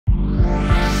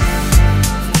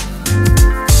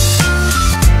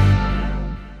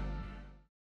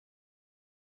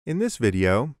In this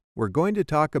video, we're going to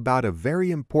talk about a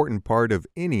very important part of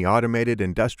any automated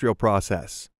industrial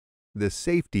process, the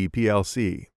Safety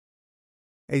PLC.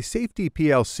 A Safety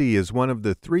PLC is one of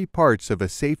the three parts of a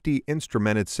Safety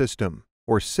Instrumented System,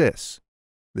 or SIS.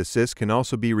 The SIS can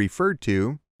also be referred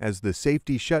to as the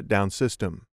Safety Shutdown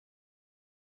System.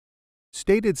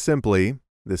 Stated simply,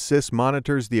 the SIS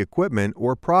monitors the equipment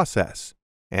or process,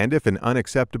 and if an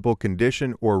unacceptable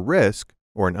condition or risk,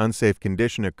 or an unsafe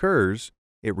condition occurs,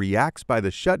 it reacts by the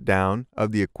shutdown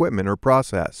of the equipment or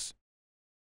process.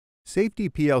 Safety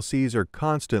PLCs are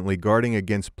constantly guarding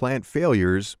against plant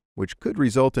failures, which could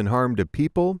result in harm to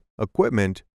people,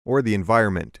 equipment, or the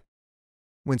environment.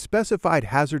 When specified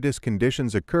hazardous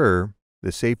conditions occur,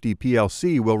 the Safety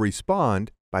PLC will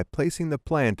respond by placing the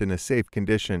plant in a safe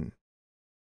condition.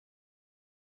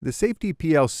 The Safety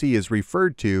PLC is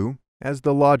referred to as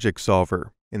the logic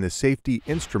solver in the Safety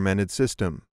Instrumented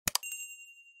System.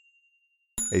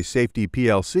 A Safety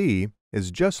PLC is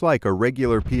just like a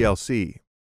regular PLC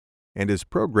and is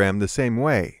programmed the same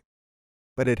way,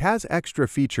 but it has extra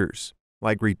features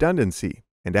like redundancy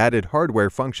and added hardware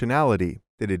functionality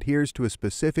that adheres to a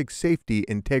specific safety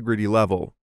integrity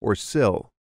level, or SIL.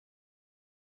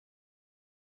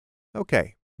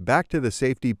 Okay, back to the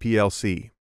Safety PLC.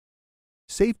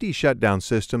 Safety shutdown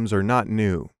systems are not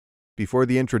new. Before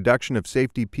the introduction of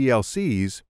Safety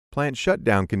PLCs, plant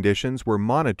shutdown conditions were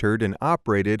monitored and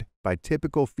operated by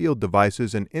typical field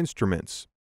devices and instruments,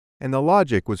 and the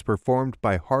logic was performed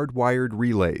by hardwired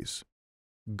relays.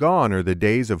 Gone are the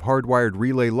days of hardwired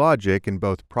relay logic in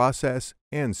both process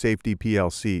and Safety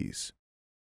PLCs.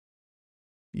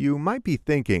 You might be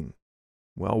thinking,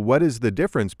 well, what is the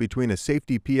difference between a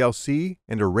Safety PLC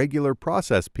and a regular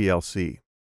process PLC?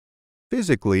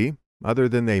 Physically, other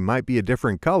than they might be a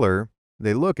different color,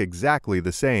 they look exactly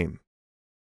the same.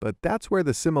 But that's where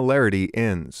the similarity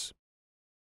ends.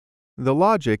 The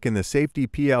logic in the Safety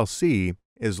PLC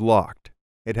is locked.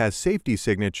 It has safety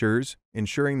signatures,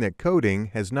 ensuring that coding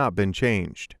has not been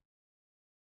changed.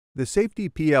 The Safety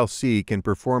PLC can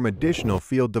perform additional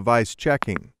field device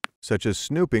checking, such as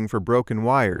snooping for broken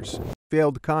wires,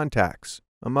 failed contacts,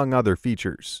 among other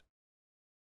features.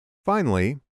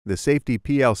 Finally, the Safety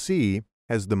PLC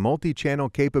has the multi-channel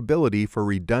capability for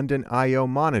redundant I/O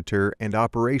monitor and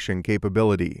operation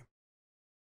capability.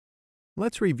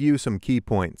 Let's review some key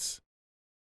points.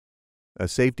 A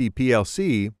Safety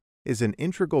PLC is an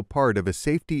integral part of a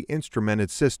Safety Instrumented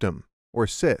System, or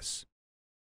SIS.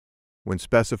 When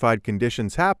specified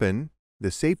conditions happen,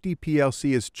 the Safety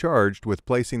PLC is charged with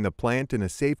placing the plant in a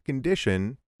safe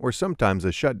condition or sometimes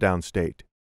a shutdown state.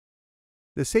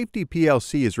 The Safety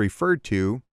PLC is referred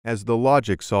to as the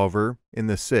logic solver in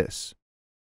the SIS.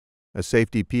 A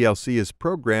Safety PLC is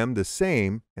programmed the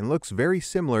same and looks very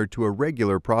similar to a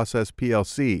regular process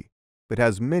PLC, but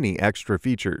has many extra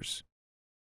features.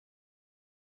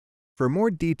 For a more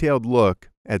detailed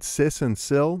look at SIS and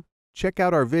SIL, check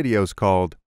out our videos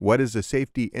called What is a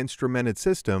Safety Instrumented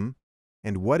System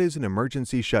and What is an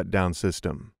Emergency Shutdown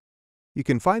System? You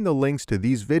can find the links to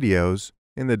these videos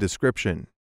in the description.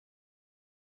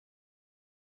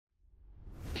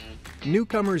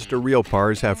 Newcomers to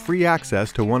RealPARS have free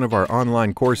access to one of our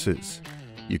online courses.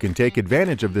 You can take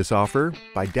advantage of this offer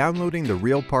by downloading the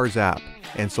RealPARS app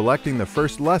and selecting the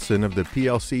first lesson of the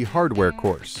PLC hardware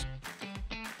course.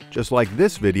 Just like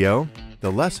this video,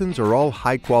 the lessons are all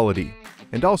high quality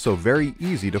and also very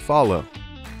easy to follow.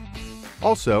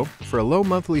 Also, for a low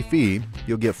monthly fee,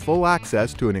 you'll get full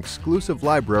access to an exclusive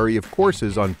library of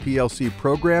courses on PLC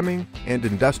programming and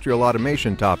industrial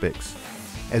automation topics,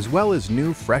 as well as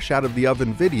new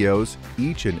fresh-out-of-the-oven videos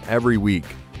each and every week.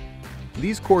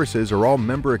 These courses are all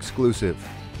member exclusive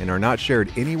and are not shared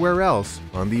anywhere else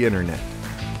on the internet.